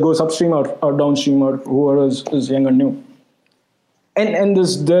either goes upstream or downstream, or whoever is young and new. And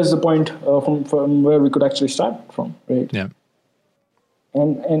there's the point from where we could actually start from, right? Yeah.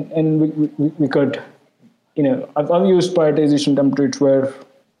 And we could, I've used prioritization templates where,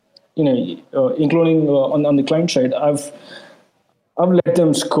 including on the client side, I've let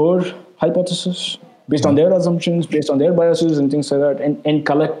them score hypotheses based on their assumptions, based on their biases and things like that, and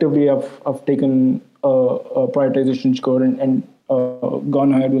collectively I've taken a prioritization score and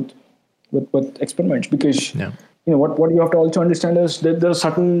gone ahead with experiments, because what you have to also understand is that there are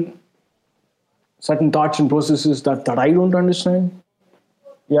certain thoughts and processes that I don't understand.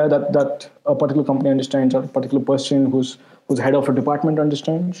 Yeah, that a particular company understands, or a particular person who's head of a department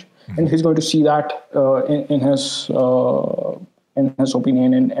understands, and he's going to see that in his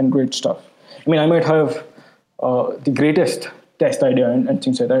opinion and great stuff. I mean, I might have the greatest test idea and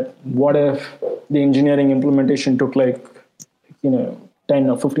things like that. What if the engineering implementation took 10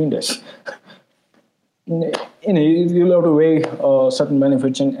 or 15 days? You'll have to weigh certain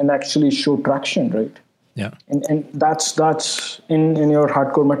benefits and actually show traction, right? Yeah. And that's in your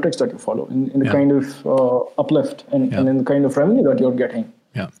hardcore metrics that you follow, in the kind of uplift and in the kind of revenue that you're getting.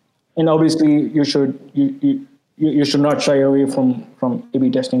 Yeah. And obviously you should not shy away from A/B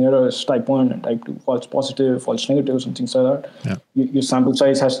testing errors, type 1 and type 2, false positive, false negatives, and things like that. Yeah. Your sample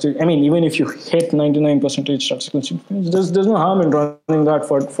size has to, even if you hit 99% statistical significance, there's no harm in running that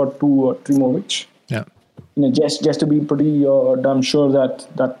for 2 or 3 more weeks. Yeah. Just to be pretty damn sure that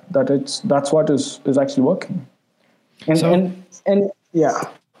that's what is actually working. And yeah.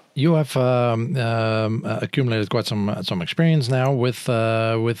 You have accumulated quite some experience now with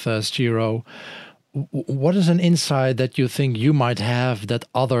Sgiro. What is an insight that you think you might have that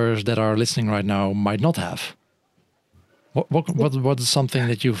others that are listening right now might not have? What is something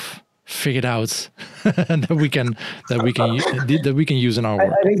that you've figured out that we can use in our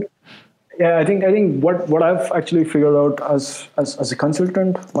work? I think what I've actually figured out as a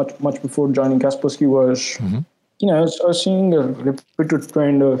consultant much before joining Kaspersky was, I was seeing a repeated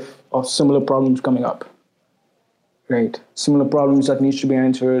trend of similar problems coming up. Right, similar problems that needs to be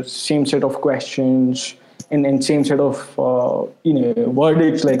answered, same set of questions, and same set of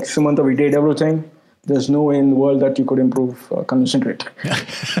verdicts like, Sumanta, we did everything. There's no way in the world that you could improve conversion rate.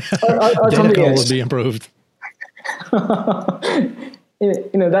 or something else. Will be improved.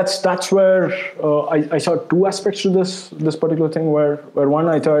 That's where I saw 2 aspects to this particular thing. Where one,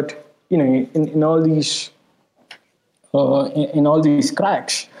 I thought, in all these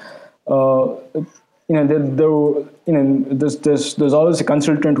cracks, there's always a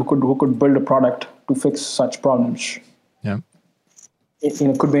consultant who could build a product to fix such problems. Yeah.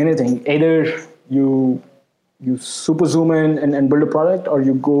 It could be anything. Either you super zoom in and build a product, or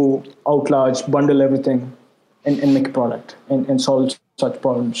you go out large, bundle everything, and make a product and solve such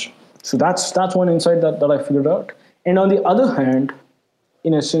problems. So that's one insight that I figured out. And on the other hand,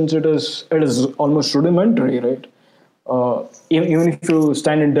 since it is almost rudimentary, right? Even if you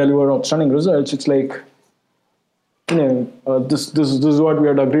stand and deliver outstanding results, it's like, this is what we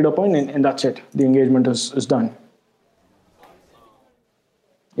had agreed upon, and that's it. The engagement is done.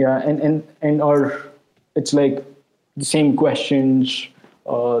 Yeah, and or it's like the same questions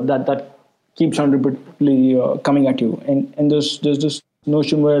that keeps on repeatedly coming at you, and there's this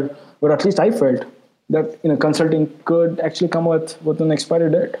notion where at least I felt that consulting could actually come with an expiry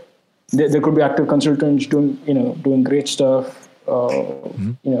date. There could be active consultants doing great stuff,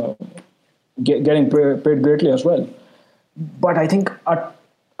 getting paid greatly as well. But I think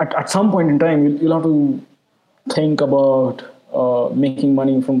at some point in time, you'll have to think about making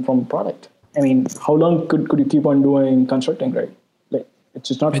money from product. I mean, how long could you keep on doing consulting, right? Like, it's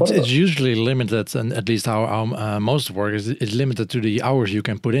just not. It's usually limited, and at least how most work is limited to the hours you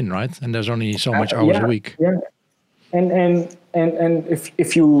can put in, right? And there's only so much hours a week. Yeah. And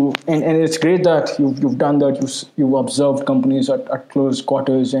if you and it's great that you've done that. You've observed companies at close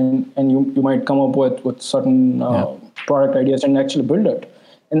quarters, and you might come up with certain product ideas and actually build it,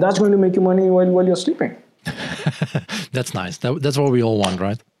 and that's going to make you money while you're sleeping. That's nice. That's what we all want,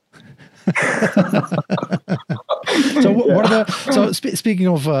 right? So speaking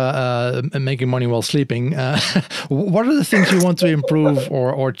of making money while sleeping, what are the things you want to improve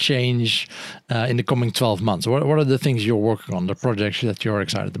or change in the coming 12 months? What are the things you're working on, the projects that you're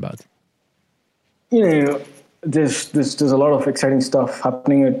excited about? There's a lot of exciting stuff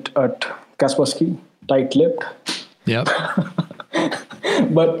happening at Kaspersky, tight-lipped. Yeah.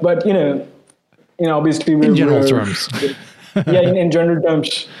 but obviously in general terms. In general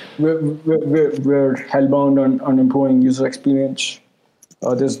terms, we're hellbound on improving user experience.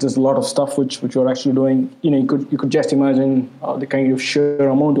 There's a lot of stuff which we're actually doing. You could just imagine the kind of sheer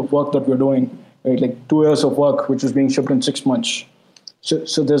amount of work that we're doing, right? Like 2 years of work, which is being shipped in 6 months.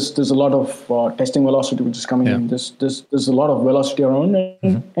 So there's a lot of testing velocity which is coming in. There's a lot of velocity around,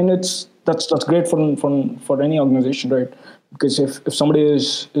 and that's great for any organization, right? Because if somebody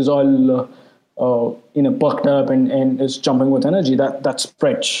is all perked up and is jumping with energy, that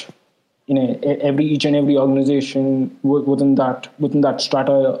spreads. Each and every organization within that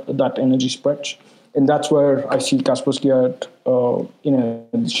strata, that energy spreads, and that's where I see Kaspersky at.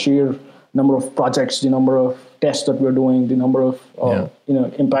 The sheer number of projects, the number of tests that we're doing, the number of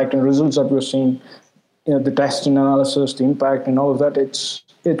impact and results that we're seeing. The test and analysis, the impact, and all of that. It's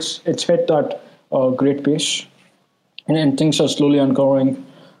hit at a great pace, and things are slowly uncovering.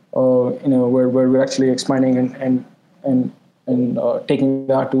 Where we're actually expanding and taking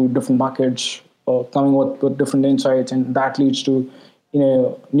that to different markets, coming with different insights, and that leads to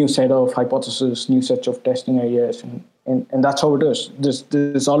new set of hypotheses, new sets of testing ideas, and that's how it is.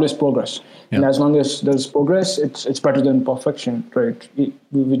 There's always progress, and as long as there's progress, it's better than perfection, right?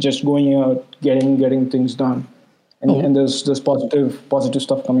 We're just going out, getting things done. And there's positive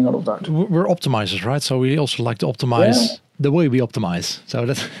stuff coming out of that. We're optimizers, right? So we also like to optimize the way we optimize. So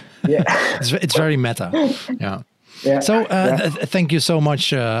that's it's very meta. Yeah. So thank you so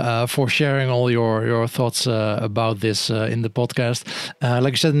much for sharing all your thoughts about this in the podcast.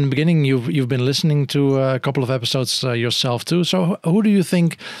 Like I said in the beginning, you've been listening to a couple of episodes yourself too. So who do you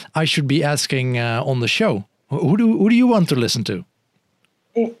think I should be asking on the show? Who do you want to listen to?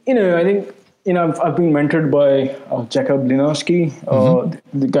 I think. I've been mentored by Jacob Linarski.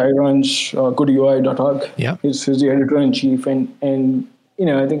 The guy runs goodui.org. Yeah, he's the editor-in-chief, and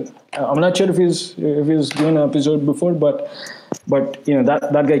I think I'm not sure if he's given an episode before, but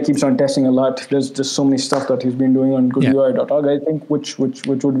that guy keeps on testing a lot. There's just so many stuff that he's been doing on goodui.org. I think which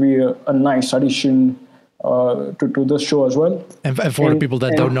would be a nice addition to this show as well. And for the people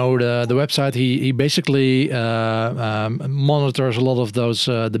that don't know the website, he basically monitors a lot of those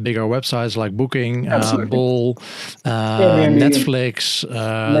the bigger websites like Booking, Bol, Netflix.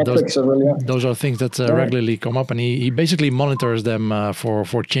 Those are things that regularly come up, and he basically monitors them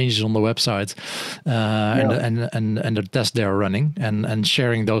for changes on the website and the tests they are running and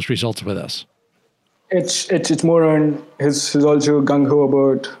sharing those results with us. It's more on his also gung ho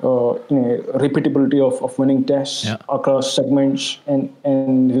about repeatability of winning tests across segments, and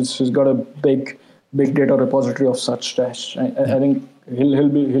he's got a big data repository of such tests. I think he'll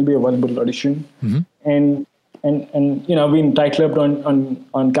be a valuable addition. And I've been tight-lipped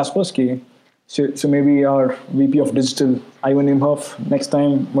on Kaspersky, so maybe our VP of Digital, Ivan Imhoff, next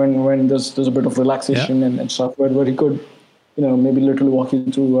time when there's a bit of relaxation and stuff where he could. Maybe literally walk you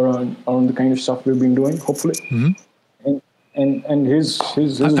through around the kind of stuff we've been doing, hopefully. And his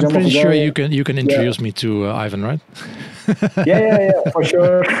I'm pretty sure you can introduce me to Ivan, right? Yeah, for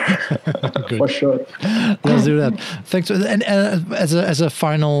sure. For sure. Let's do that. Thanks. And as a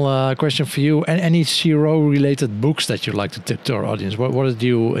final question for you, any CRO-related books that you'd like to tip to our audience? What did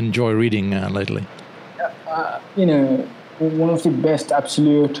you enjoy reading lately? One of the best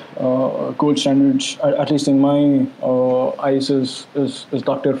absolute gold standards, at least in my eyes, is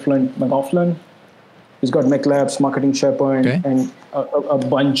Dr. Flint McLaughlin. He's got McLabs, Marketing SharePoint, and a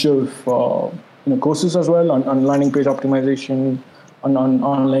bunch of courses as well on landing page optimization, on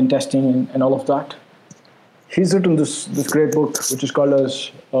online testing, and all of that. He's written this great book, which is called as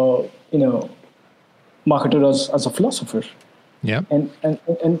Marketer as a Philosopher. Yeah, and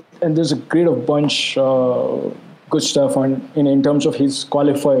there's a great bunch. Good stuff on in terms of his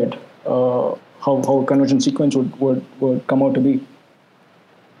qualified how conversion sequence would come out to be.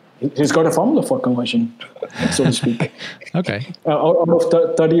 He's got a formula for conversion, so to speak. Okay. Out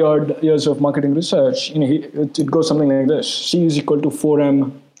of 30 odd years of marketing research, it goes something like this: C is equal to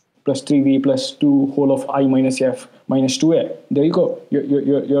 4M plus 3V plus 2 whole of I minus F minus 2A. There you go.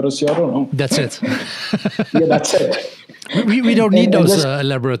 You're a CRO now. That's it. Yeah, that's it. We don't need those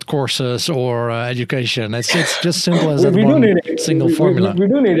elaborate courses or education. It's just simple as that one single formula. We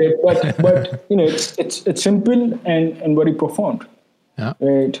do need it, but it's simple and very profound. Yeah.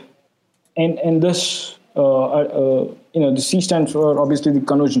 Right. And this the C stands for obviously the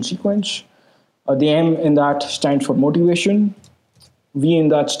conversion sequence. The M in that stands for motivation. V in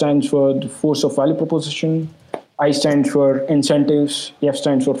that stands for the force of value proposition. I stands for incentives. F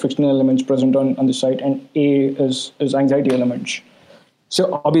stands for frictional elements present on the site, and A is anxiety elements. So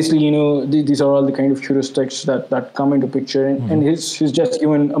obviously, these are all the kind of heuristics that come into picture, and he's just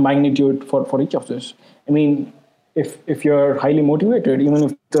given a magnitude for each of this. I mean, if you're highly motivated, even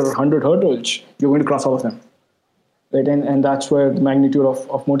if there are 100 hurdles, you're going to cross all of them. Right? And that's where the magnitude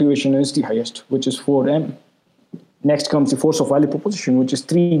of motivation is the highest, which is 4M. Next comes the force of value proposition, which is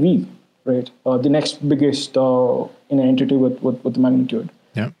 3V, right? The next biggest entity with the magnitude.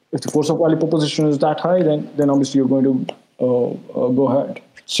 Yeah. If the force of value proposition is that high, then obviously you're going to go ahead.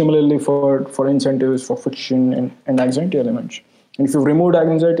 Similarly for incentives, for friction and anxiety elements. And if you've removed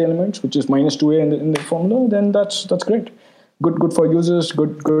anxiety elements, which is minus 2A in the formula, then that's great. Good for users,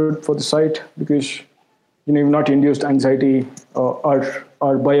 good for the site, because you've not induced anxiety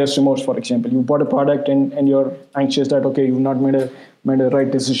or buyer's remorse, for example. You bought a product and you're anxious that, okay, you've not made a right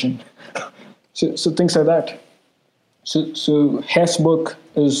decision. So things like that. So Hess' book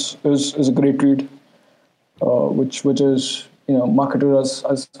is a great read, which is marketed as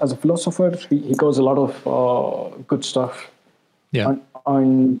a philosopher. He covers a lot of good stuff. Yeah.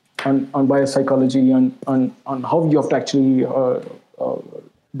 On biopsychology, on how you have to actually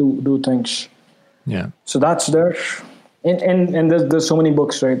do things. Yeah. So that's there. And there's so many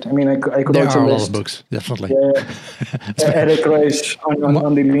books, right? I mean, I could there also are a list. lot of books, definitely. Eric Rice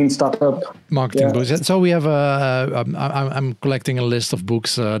on the lean startup marketing books. So we have I'm collecting a list of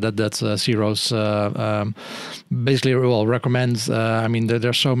books that Zeros basically recommends. I mean,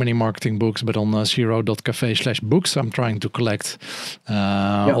 there's so many marketing books, but on zero.cafe/books, I'm trying to collect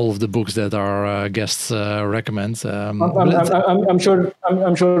all of the books that our guests recommend. I'm sure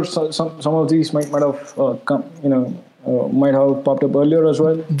some of these might have come, might have popped up earlier as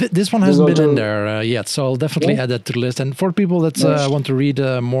well. This one hasn't been in there yet, so I'll definitely add that to the list. And for people that want to read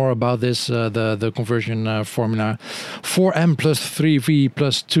more about this, the conversion formula, 4M plus 3V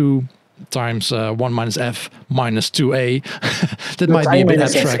plus 2 times 1 minus F minus 2A. That might be a bit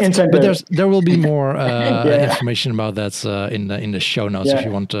abstract, but there will be more information about that in the show notes if you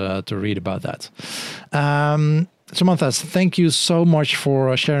want to read about that. Samantha, thank you so much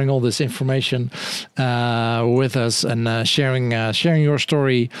for sharing all this information with us and sharing your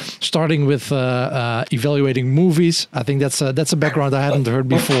story, starting with evaluating movies. I think that's a background I hadn't heard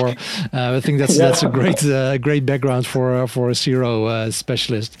before. I think that's a great background for a Zero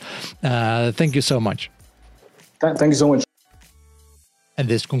specialist. Thank you so much. Thank you so much. And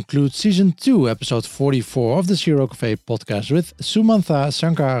this concludes Season 2, Episode 44 of the Zero Cafe podcast with Sumantha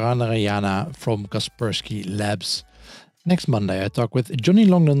Sankaranarayana from Kaspersky Labs. Next Monday, I talk with Johnny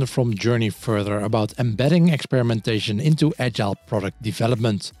Longden from Journey Further about embedding experimentation into agile product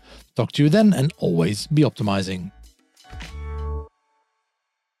development. Talk to you then, and always be optimizing.